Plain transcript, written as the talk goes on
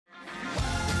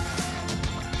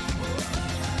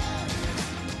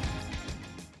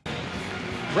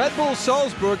Red Bull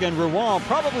Salzburg and Rouen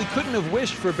probably couldn't have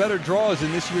wished for better draws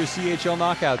in this year's CHL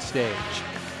knockout stage.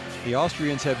 The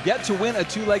Austrians have yet to win a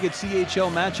two-legged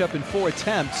CHL matchup in 4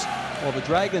 attempts, while the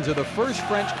Dragons are the first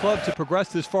French club to progress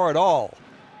this far at all.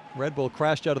 Red Bull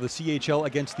crashed out of the CHL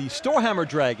against the Storhammer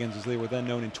Dragons, as they were then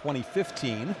known, in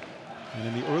 2015. And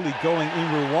in the early going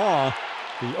in Rouen,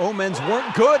 the Omens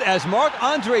weren't good as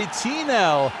Marc-Andre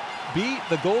Tinel beat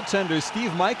the goaltender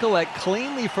Steve Michalek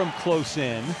cleanly from close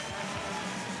in.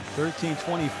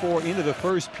 13:24 into the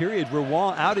first period,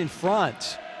 Rouen out in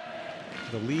front.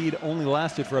 The lead only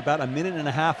lasted for about a minute and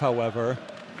a half, however,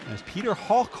 as Peter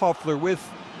Hochhoffler with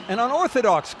an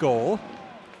unorthodox goal.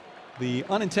 The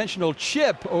unintentional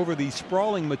chip over the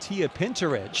sprawling Matija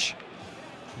Pinteric,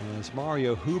 as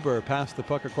Mario Huber passed the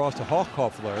puck across to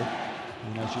Hochhoffler.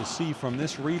 And as you'll see from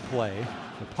this replay,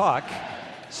 the puck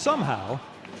somehow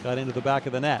got into the back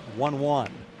of the net, 1-1.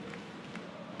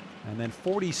 And then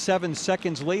 47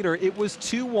 seconds later, it was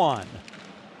 2-1.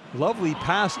 Lovely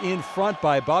pass in front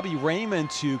by Bobby Raymond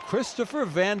to Christopher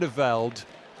Van de Velde.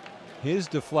 His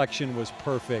deflection was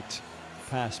perfect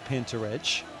past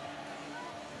Pinteric.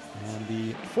 And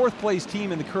the 4th place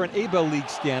team in the current ABEL League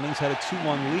standings had a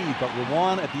 2-1 lead, but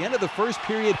Rouen at the end of the first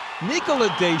period, Nicolas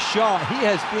Deschamps, he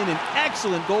has been in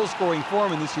excellent goal-scoring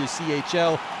form in this year's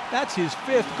CHL. That's his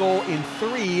 5th goal in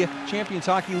 3 Champions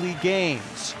Hockey League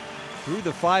games. Through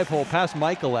the 5-hole past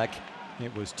Michalek,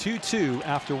 it was 2-2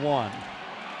 after 1.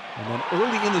 And then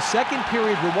early in the second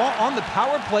period, Rouen on the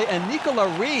power play, and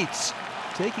Nicolas Rietz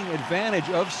taking advantage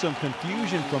of some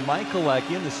confusion from Michalek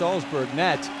in the Salzburg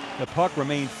net. The puck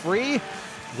remained free.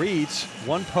 Rietz,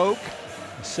 one poke,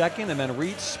 a second, and then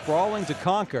Rietz sprawling to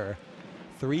conquer.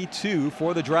 3-2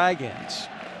 for the Dragons.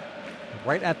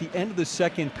 Right at the end of the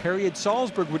second period,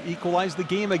 Salzburg would equalize the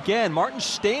game again. Martin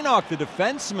Steinach, the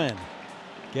defenseman,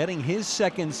 getting his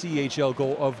 2nd CHL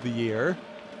goal of the year.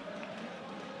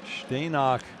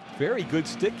 Steinach, very good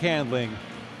stick handling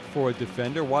for a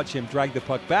defender. Watch him drag the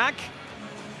puck back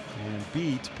and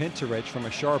beat Pinteric from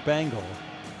a sharp angle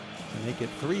to make it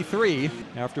 3-3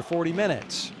 after 40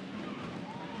 minutes.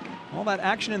 All that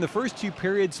action in the first 2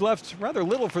 periods left rather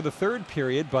little for the third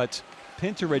period, but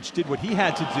Pinteric did what he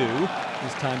had to do,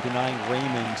 this time denying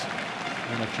Raymond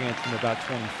and a chance from about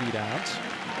 20 feet out.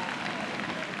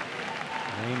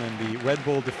 Raymond, the Red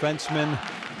Bull defenseman,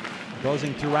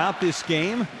 buzzing throughout this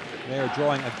game. They are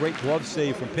drawing a great glove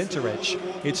save from Pinteric.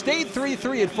 It stayed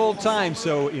 3-3 at full time,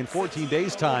 so in 14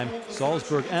 days' time,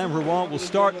 Salzburg and Rouen will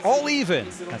start all even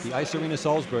at the Ice Arena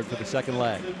Salzburg for the second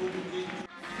leg.